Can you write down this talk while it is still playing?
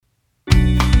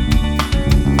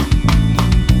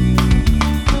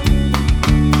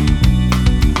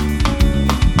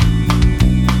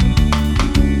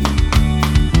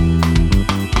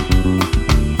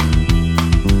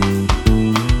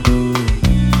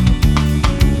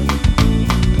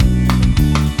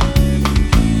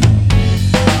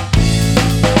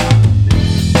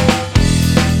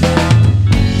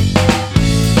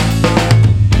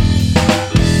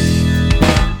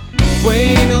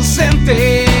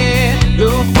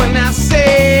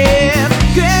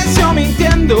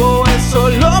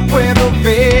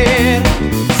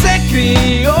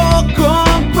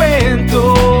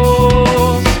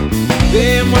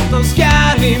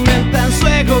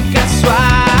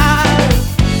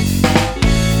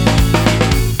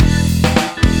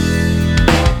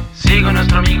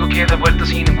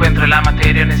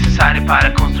materia necesaria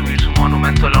para construir su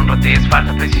monumento a la honradez.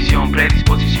 Falta precisión,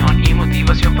 predisposición y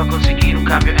motivación para conseguir un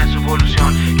cambio en su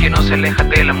evolución, que no se aleja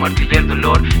de la muerte y del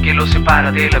dolor, que lo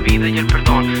separa de la vida y el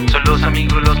perdón. Son los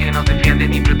amigos los que nos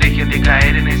defienden y protegen de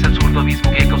caer en ese absurdo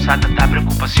abismo que causa tanta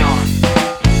preocupación.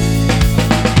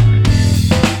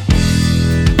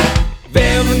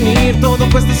 Veo venir, todo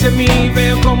cuesta hacia mí.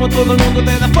 Veo como todo el mundo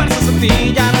te da fuerzas a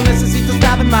ti. Ya no necesitas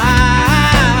nada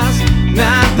más,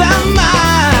 nada más.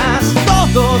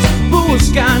 Todos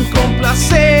buscan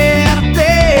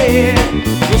complacerte,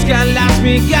 buscan las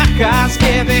migajas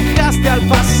que dejaste al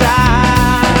pasar.